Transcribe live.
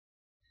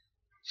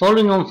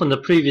Following on from the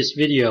previous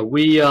video,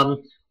 we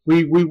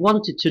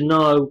wanted to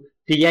know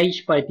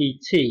dH by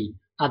dt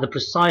at the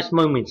precise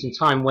moment in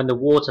time when the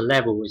water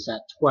level is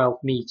at 12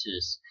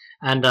 meters.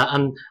 And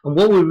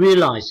what we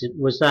realized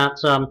was that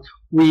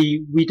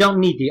we don't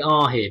need the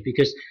R here,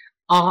 because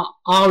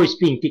R is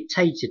being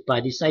dictated by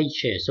this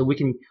H here, so we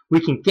can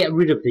get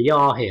rid of the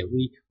R here.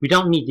 We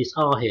don't need this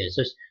R here,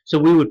 so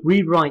we would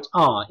rewrite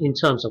R in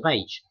terms of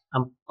H.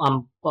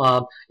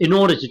 In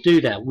order to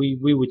do that, we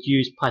would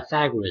use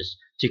Pythagoras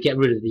to get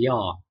rid of the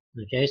R.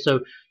 Okay,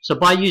 so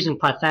by using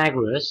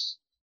Pythagoras,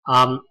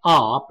 R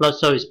plus,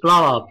 so it's blah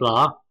blah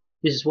blah.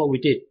 This is what we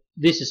did.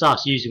 This is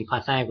us using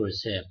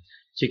Pythagoras here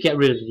to get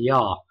rid of the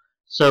R.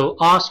 So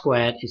R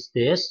squared is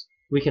this.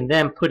 We can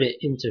then put it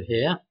into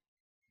here.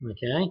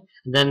 Okay,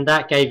 and then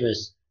that gave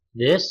us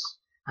this,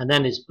 and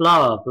then it's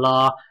blah blah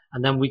blah,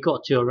 and then we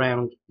got to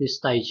around this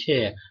stage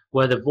here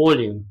where the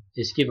volume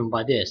is given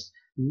by this.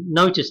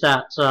 Notice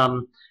that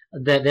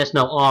there's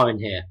no R in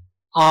here.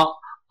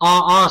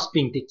 R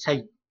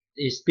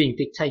is being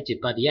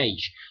dictated by the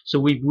H. So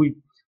we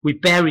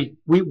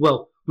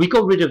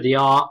got rid of the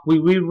R. We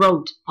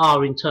rewrote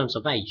R in terms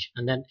of H,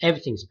 and then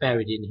everything's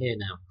buried in here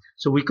now.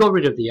 So we got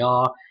rid of the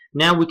R.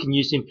 Now we can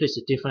use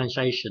implicit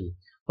differentiation.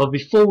 But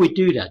before we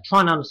do that,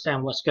 try and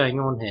understand what's going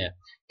on here.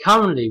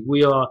 Currently,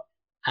 we are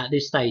at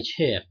this stage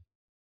here.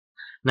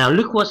 Now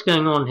look what's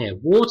going on here.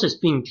 Water's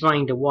being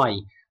drained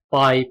away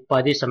by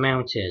this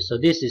amount here. So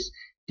this is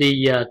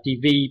the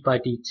dV by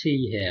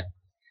dt here.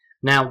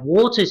 Now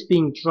water is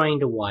being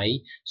drained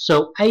away,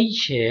 so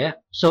H here,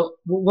 so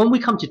when we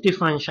come to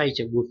differentiate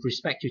it with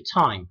respect to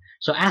time,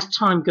 so as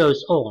time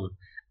goes on,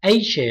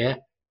 H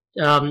here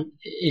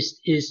is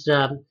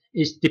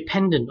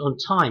dependent on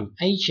time.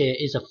 H here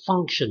is a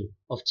function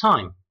of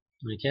time.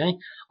 Okay,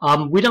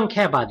 we don't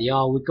care about the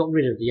R. We got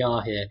rid of the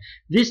R here.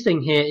 This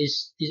thing here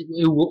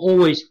it will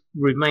always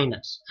remain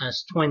as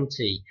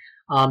 20.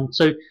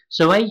 So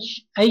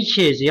H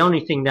here is the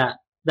only thing that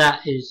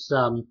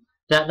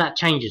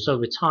changes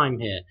over time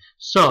here.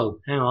 So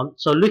hang on.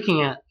 So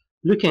looking at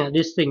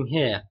this thing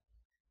here,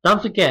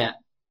 don't forget.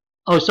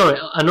 Oh, sorry.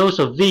 And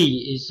also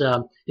V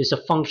is a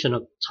function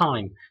of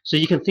time. So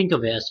you can think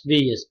of it as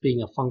V as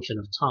being a function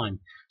of time.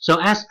 So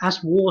as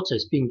water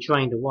is being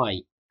drained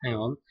away, hang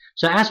on.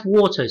 So as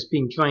water is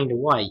being drained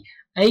away,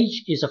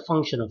 H is a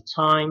function of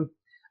time.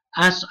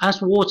 As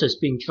water is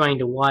being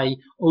drained away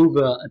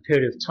over a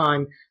period of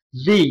time,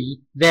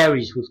 V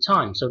varies with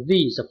time. So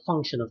V is a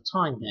function of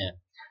time here.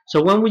 So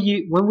when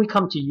we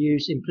come to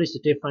use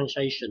implicit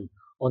differentiation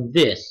on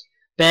this,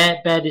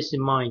 bear this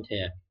in mind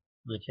here.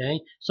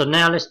 Okay. So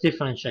now let's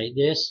differentiate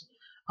this.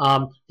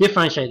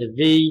 Differentiate the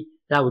V.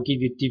 That will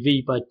give you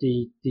dV by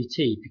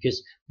dt,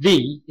 because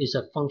V is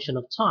a function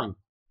of time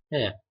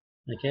here.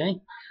 Okay.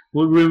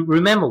 Well,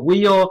 remember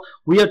we are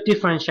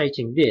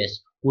differentiating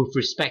this with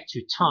respect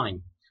to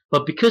time,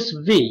 but because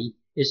V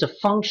is a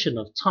function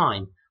of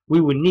time,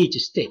 we will need to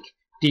stick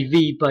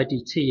dV by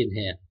dt in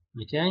here.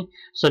 Okay,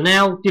 so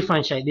now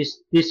differentiate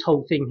this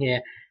whole thing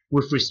here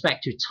with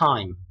respect to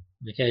time.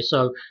 Okay,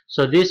 so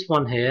this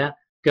one here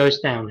goes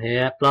down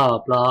here, blah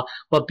blah blah.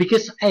 But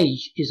because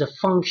H is a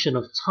function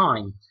of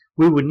time,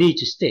 we will need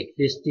to stick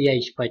this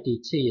dH by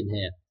dt in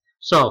here.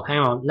 So hang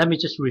on, let me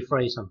just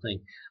rephrase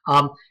something.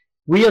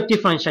 We are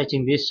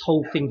differentiating this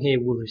whole thing here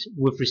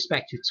with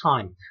respect to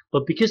time,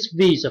 but because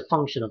V is a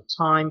function of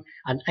time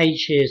and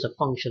H here is a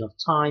function of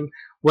time,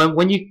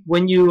 when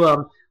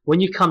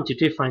you come to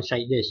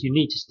differentiate this, you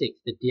need to stick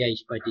the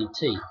dH by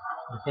dt.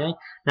 Okay.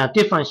 Now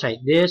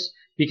differentiate this,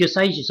 because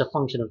H is a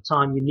function of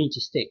time. You need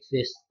to stick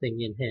this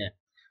thing in here.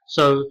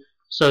 So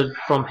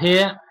from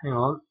here, hang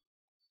on.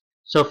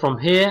 So from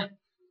here,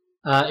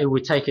 it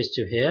would take us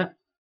to here,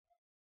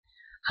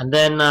 and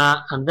then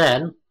blah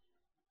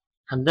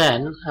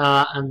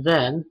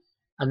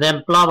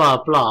blah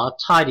blah.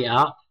 Tidy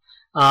up.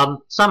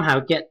 Somehow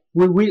get.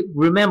 We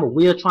remember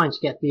we are trying to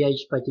get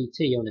dH by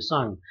dt on its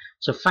own.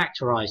 So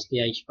factorize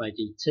dH by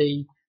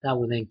dt. That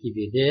will then give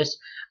you this.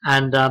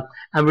 And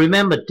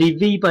remember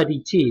dV by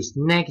dt is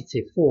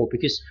 -4,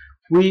 because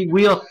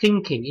we are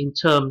thinking in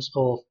terms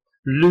of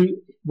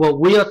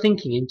we are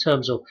thinking in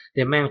terms of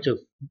the amount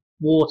of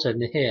water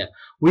in here.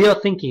 We are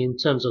thinking in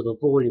terms of the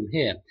volume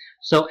here.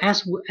 So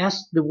as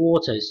the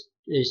water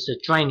is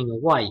draining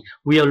away,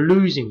 we are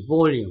losing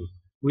volume.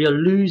 We are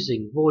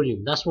losing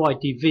volume. That's why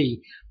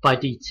dV by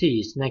dt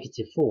is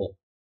 -4.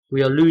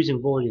 We are losing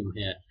volume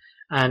here,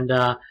 and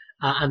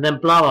then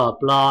blah blah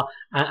blah.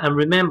 And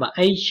remember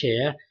H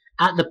here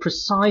at the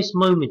precise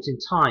moment in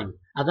time.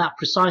 At that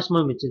precise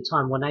moment in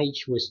time when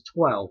H was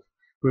 12.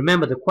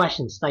 Remember the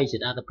question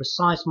stated at the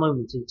precise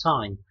moment in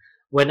time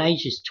when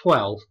H is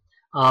 12.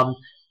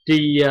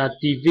 The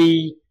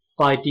dV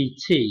by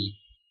dt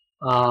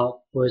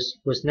was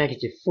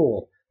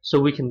 -4. So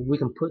we can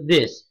put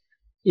this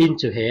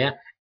into here.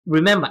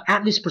 Remember,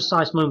 at this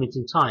precise moment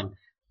in time,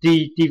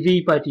 the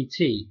dV by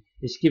dt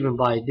is given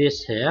by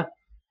this here,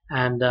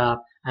 and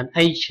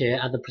H here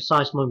at the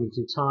precise moment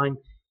in time.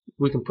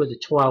 We can put the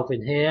 12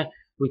 in here.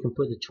 We can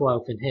put the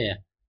 12 in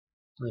here.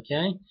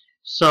 Okay.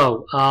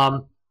 So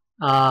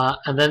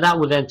and then that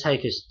will then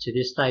take us to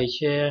this stage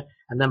here,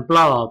 and then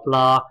blah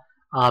blah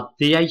blah.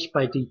 dh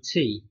by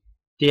dt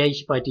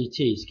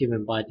is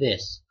given by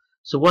this.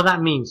 So what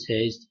that means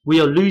here is we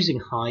are losing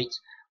height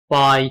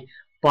by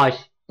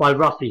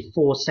roughly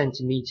 4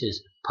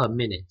 centimeters per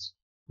minute.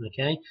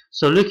 Okay,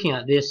 so looking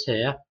at this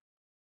here,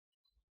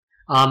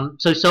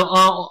 so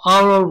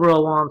our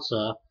overall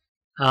answer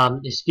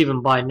is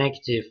given by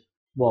negative.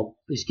 Well,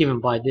 is given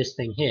by this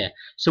thing here.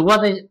 So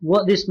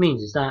what this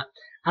means is that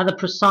at the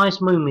precise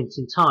moment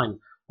in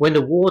time when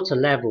the water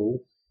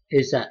level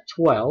is at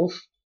 12,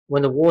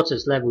 when the water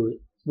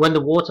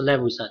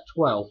level is at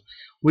 12,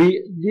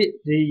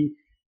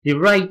 the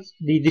rate,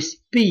 the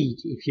speed,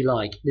 if you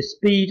like, the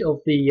speed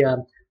of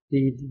the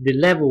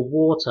level of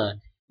water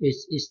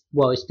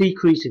is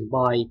decreasing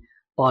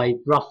by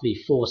roughly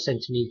 4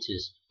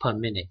 centimeters per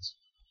minute.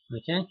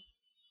 Okay.